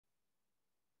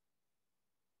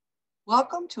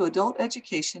Welcome to Adult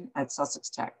Education at Sussex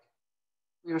Tech.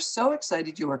 We are so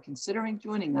excited you are considering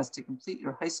joining us to complete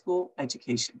your high school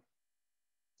education.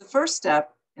 The first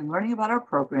step in learning about our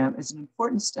program is an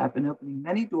important step in opening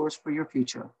many doors for your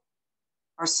future.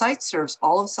 Our site serves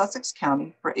all of Sussex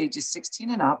County for ages 16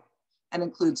 and up and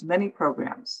includes many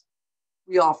programs.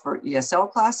 We offer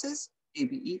ESL classes,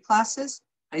 ABE classes,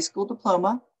 high school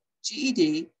diploma,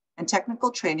 GED, and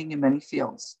technical training in many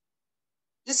fields.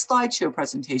 This slideshow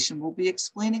presentation will be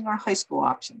explaining our high school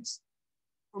options.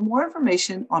 For more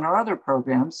information on our other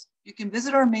programs, you can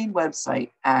visit our main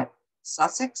website at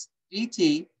sussexvt.org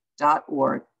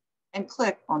and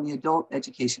click on the Adult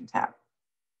Education tab.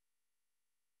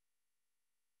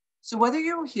 So whether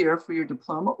you're here for your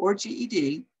diploma or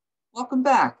GED, welcome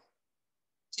back.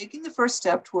 Taking the first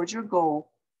step towards your goal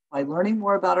by learning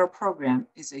more about our program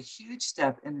is a huge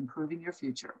step in improving your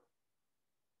future.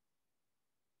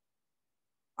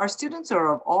 Our students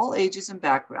are of all ages and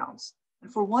backgrounds,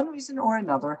 and for one reason or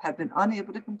another have been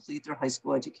unable to complete their high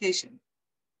school education.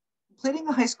 Completing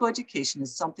a high school education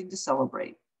is something to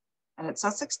celebrate, and at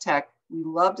Sussex Tech, we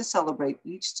love to celebrate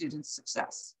each student's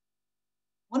success.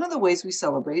 One of the ways we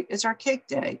celebrate is our Cake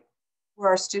Day, where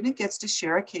our student gets to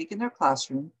share a cake in their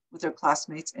classroom with their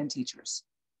classmates and teachers.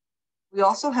 We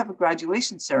also have a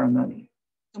graduation ceremony,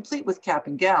 complete with cap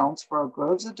and gowns for our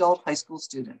Groves Adult High School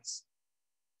students.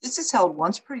 This is held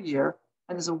once per year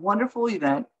and is a wonderful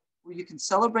event where you can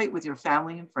celebrate with your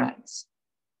family and friends.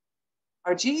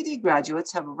 Our GED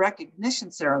graduates have a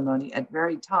recognition ceremony at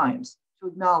varied times to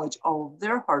acknowledge all of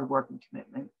their hard work and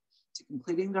commitment to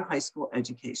completing their high school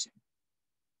education.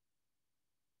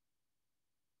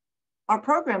 Our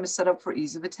program is set up for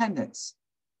ease of attendance.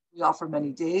 We offer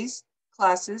many days,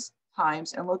 classes,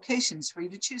 times, and locations for you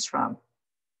to choose from.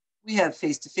 We have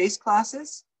face-to-face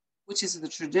classes, which is the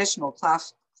traditional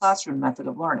classroom method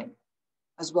of learning,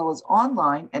 as well as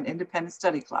online and independent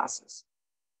study classes.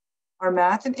 Our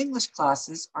math and English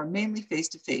classes are mainly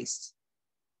face-to-face,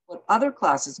 but other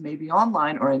classes may be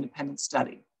online or independent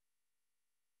study.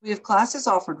 We have classes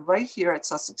offered right here at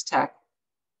Sussex Tech,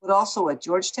 but also at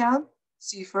Georgetown,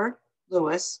 Seaford,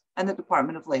 Lewis, and the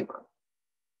Department of Labor.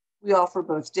 We offer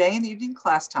both day and evening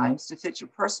class times to fit your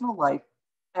personal life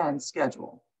and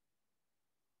schedule.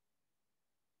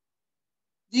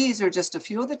 These are just a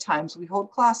few of the times we hold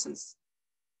classes.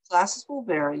 Classes will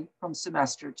vary from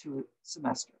semester to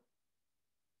semester.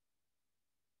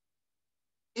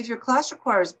 If your class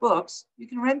requires books, you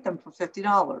can rent them for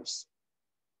 $50.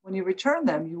 When you return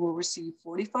them, you will receive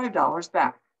 $45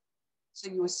 back. So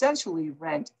you essentially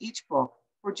rent each book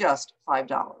for just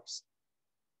 $5.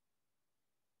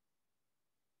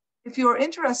 If you are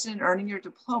interested in earning your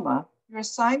diploma, your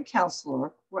assigned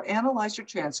counselor will analyze your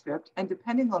transcript, and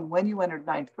depending on when you entered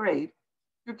 9th grade,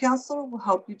 your counselor will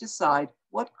help you decide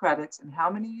what credits and how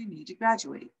many you need to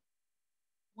graduate.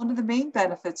 One of the main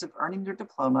benefits of earning your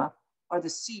diploma are the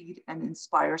SEED and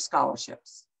Inspire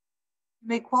scholarships. You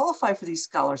may qualify for these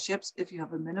scholarships if you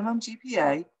have a minimum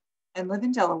GPA and live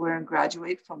in Delaware and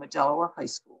graduate from a Delaware high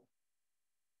school.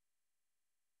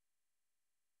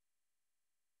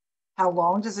 How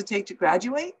long does it take to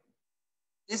graduate?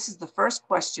 This is the first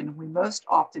question we most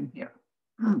often hear.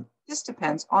 This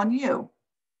depends on you.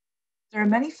 There are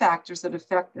many factors that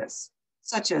affect this,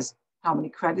 such as how many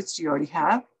credits do you already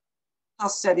have? How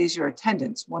steady is your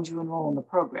attendance once you enroll in the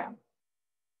program?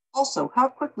 Also, how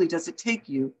quickly does it take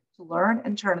you to learn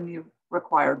and turn in the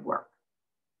required work?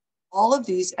 All of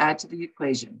these add to the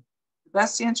equation. The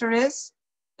best answer is,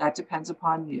 that depends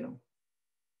upon you.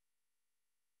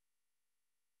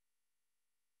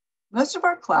 Most of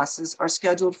our classes are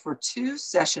scheduled for 2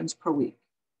 sessions per week.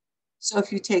 So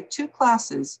if you take 2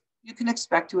 classes, you can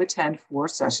expect to attend 4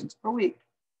 sessions per week.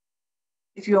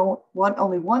 If you want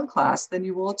only 1 class, then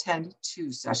you will attend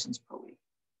 2 sessions per week.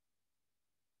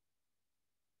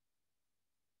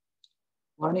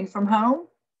 Learning from home?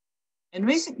 In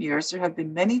recent years, there have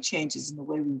been many changes in the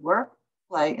way we work,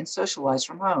 play, and socialize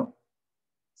from home.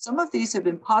 Some of these have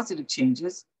been positive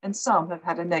changes, and some have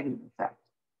had a negative effect.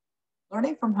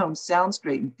 Learning from home sounds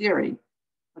great in theory,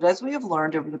 but as we have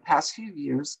learned over the past few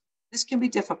years, this can be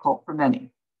difficult for many.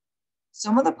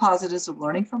 Some of the positives of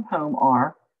learning from home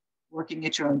are working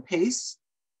at your own pace,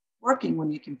 working when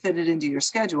you can fit it into your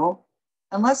schedule,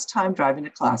 and less time driving to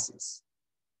classes.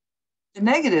 The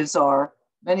negatives are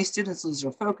many students lose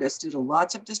their focus due to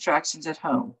lots of distractions at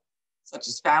home, such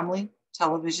as family,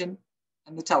 television,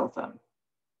 and the telephone.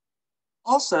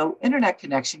 Also, internet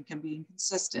connection can be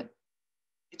inconsistent.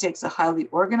 It takes a highly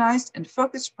organized and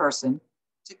focused person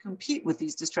to compete with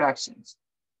these distractions.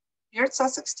 Here at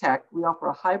Sussex Tech, we offer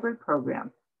a hybrid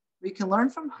program where you can learn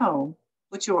from home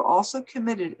but you are also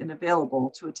committed and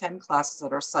available to attend classes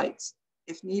at our sites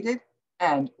if needed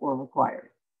and/or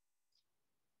required.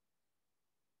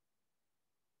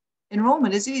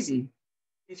 Enrollment is easy.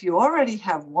 If you already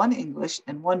have one English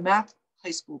and one math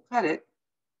high school credit,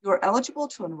 you are eligible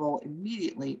to enroll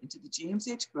immediately into the James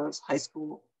H. Groves High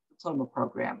School Diploma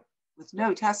Program with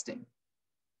no testing.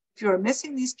 If you are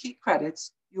missing these key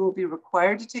credits, you will be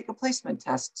required to take a placement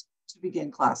test to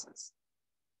begin classes.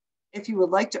 If you would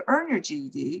like to earn your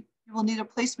GED, you will need a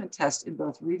placement test in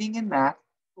both reading and math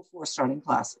before starting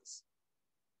classes.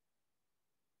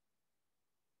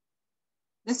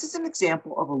 This is an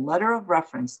example of a letter of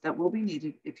reference that will be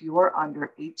needed if you are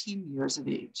under 18 years of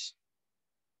age.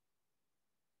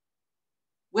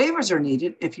 Waivers are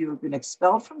needed if you have been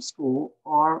expelled from school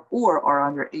or are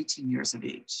under 18 years of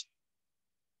age.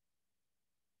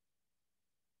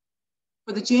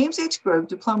 For the James H. Grove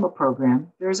Diploma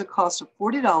Program, there is a cost of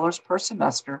 $40 per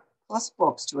semester plus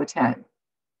books to attend.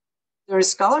 There is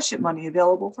scholarship money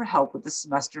available for help with the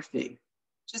semester fee.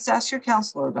 Just ask your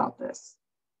counselor about this.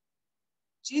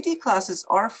 GED classes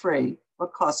are free,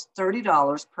 but cost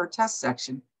 $30 per test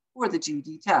section for the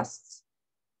GED tests.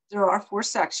 There are 4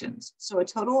 sections, so a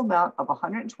total amount of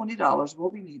 $120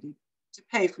 will be needed to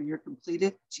pay for your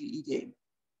completed GED.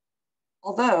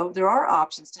 Although there are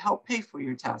options to help pay for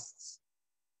your tests.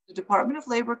 The Department of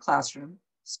Labor classroom,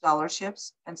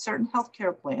 scholarships, and certain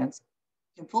healthcare plans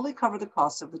can fully cover the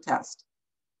cost of the test.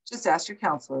 Just ask your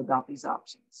counselor about these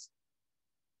options.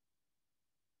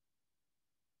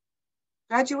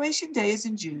 Graduation day is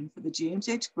in June for the James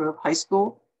H. Grove High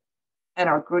School, and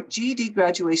our GED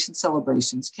graduation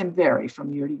celebrations can vary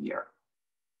from year to year.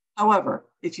 However,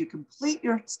 if you complete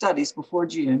your studies before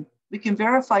June, we can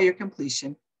verify your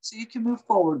completion so you can move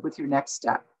forward with your next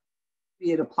step,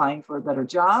 be it applying for a better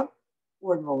job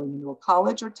or enrolling into a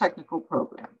college or technical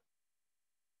program.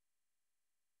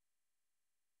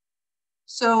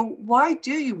 So why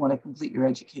do you want to complete your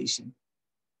education?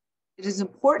 It is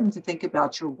important to think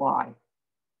about your why.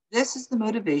 This is the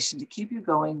motivation to keep you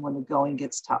going when the going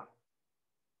gets tough.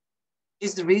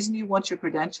 Is the reason you want your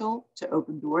credential to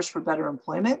open doors for better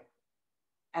employment,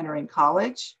 entering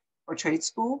college or trade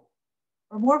school,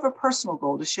 or more of a personal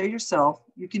goal to show yourself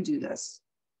you can do this?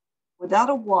 Without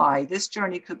a why, this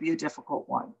journey could be a difficult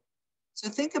one. So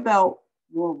think about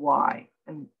your why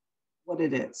and what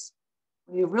it is.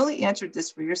 When you've really answered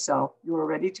this for yourself, you are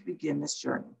ready to begin this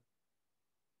journey.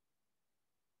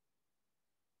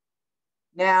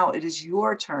 Now it is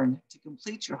your turn to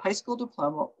complete your high school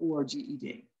diploma or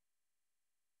GED.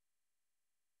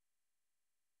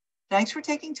 Thanks for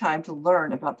taking time to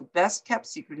learn about the best kept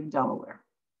secret in Delaware.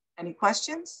 Any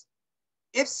questions?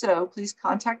 If so, please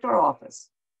contact our office,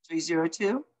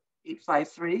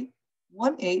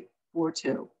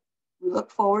 302-853-1842. We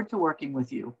look forward to working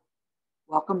with you.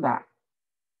 Welcome back.